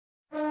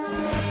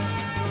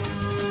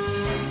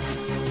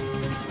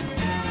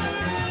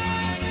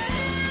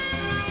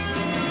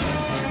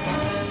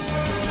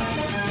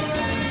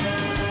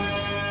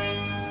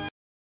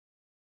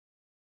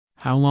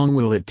How long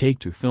will it take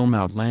to film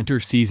Outlander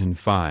Season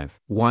 5?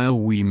 While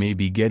we may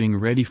be getting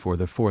ready for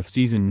the fourth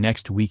season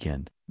next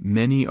weekend,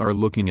 many are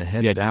looking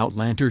ahead at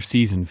Outlander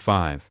Season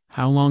 5.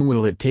 How long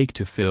will it take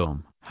to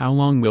film? How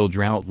long will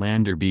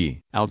Droughtlander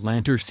be?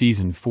 Outlander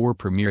Season 4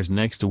 premieres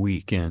next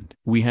weekend.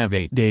 We have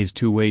 8 days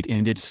to wait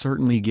and it's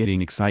certainly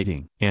getting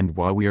exciting. And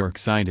while we are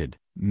excited,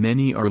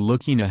 many are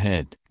looking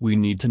ahead. We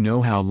need to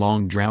know how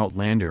long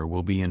Droughtlander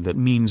will be, and that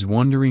means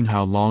wondering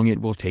how long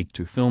it will take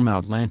to film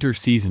Outlander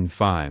Season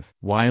 5.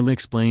 While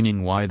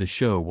explaining why the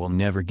show will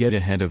never get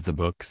ahead of the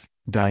books,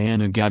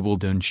 Diana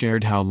Gabaldon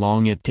shared how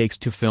long it takes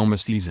to film a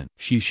season.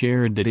 She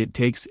shared that it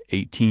takes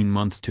 18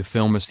 months to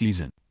film a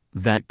season.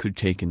 That could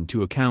take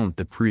into account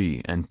the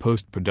pre- and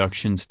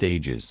post-production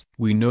stages.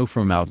 We know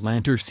from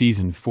Outlander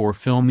Season 4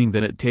 filming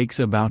that it takes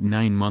about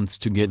 9 months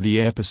to get the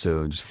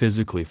episodes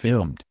physically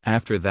filmed.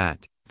 After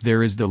that,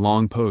 there is the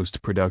long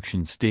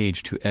post-production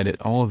stage to edit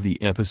all of the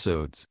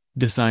episodes,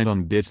 decide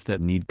on bits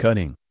that need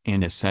cutting,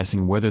 and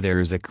assessing whether there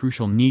is a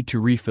crucial need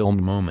to refilm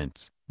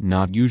moments.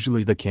 Not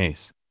usually the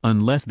case,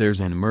 unless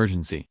there's an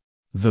emergency.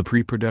 The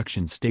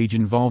pre-production stage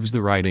involves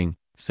the writing,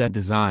 set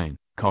design,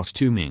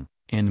 costuming,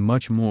 and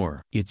much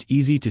more. It's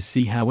easy to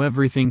see how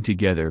everything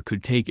together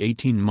could take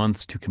 18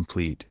 months to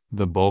complete.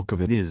 The bulk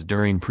of it is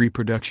during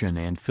pre-production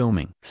and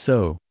filming.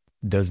 So,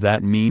 does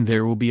that mean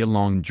there will be a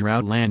long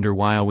Droughtlander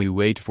while we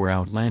wait for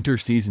Outlander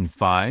Season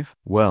 5?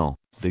 Well,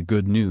 the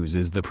good news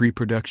is the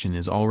pre-production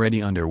is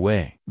already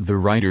underway. The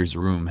writer's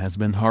room has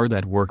been hard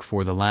at work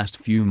for the last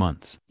few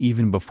months.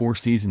 Even before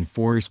Season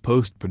 4's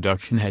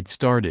post-production had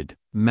started,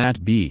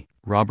 Matt B.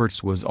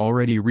 Roberts was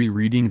already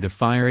rereading the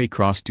Fiery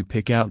Cross to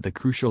pick out the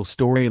crucial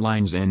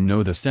storylines and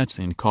know the sets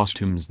and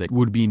costumes that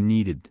would be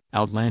needed.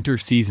 Outlander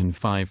Season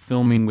 5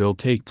 filming will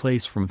take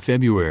place from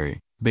February,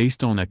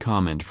 based on a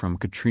comment from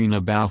Katrina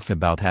Balfe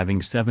about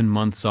having 7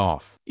 months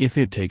off. If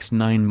it takes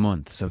 9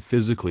 months of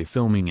physically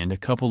filming and a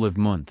couple of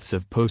months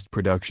of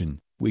post-production,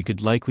 we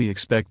could likely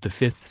expect the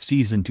 5th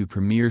season to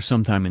premiere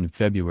sometime in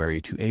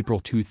February to April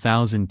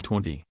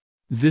 2020.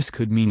 This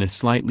could mean a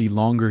slightly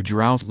longer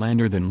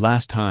Droughtlander than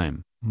last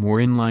time,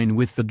 more in line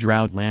with the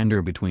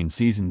Droughtlander between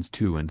Seasons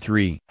 2 and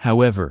 3.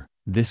 However,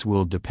 this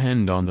will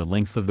depend on the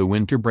length of the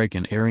winter break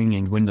and airing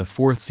and when the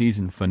 4th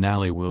season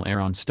finale will air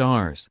on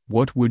Starz.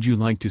 What would you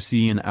like to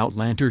see in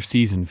Outlander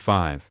Season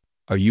 5?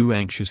 Are you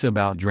anxious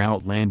about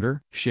Droughtlander?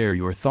 Share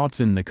your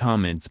thoughts in the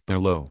comments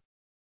below.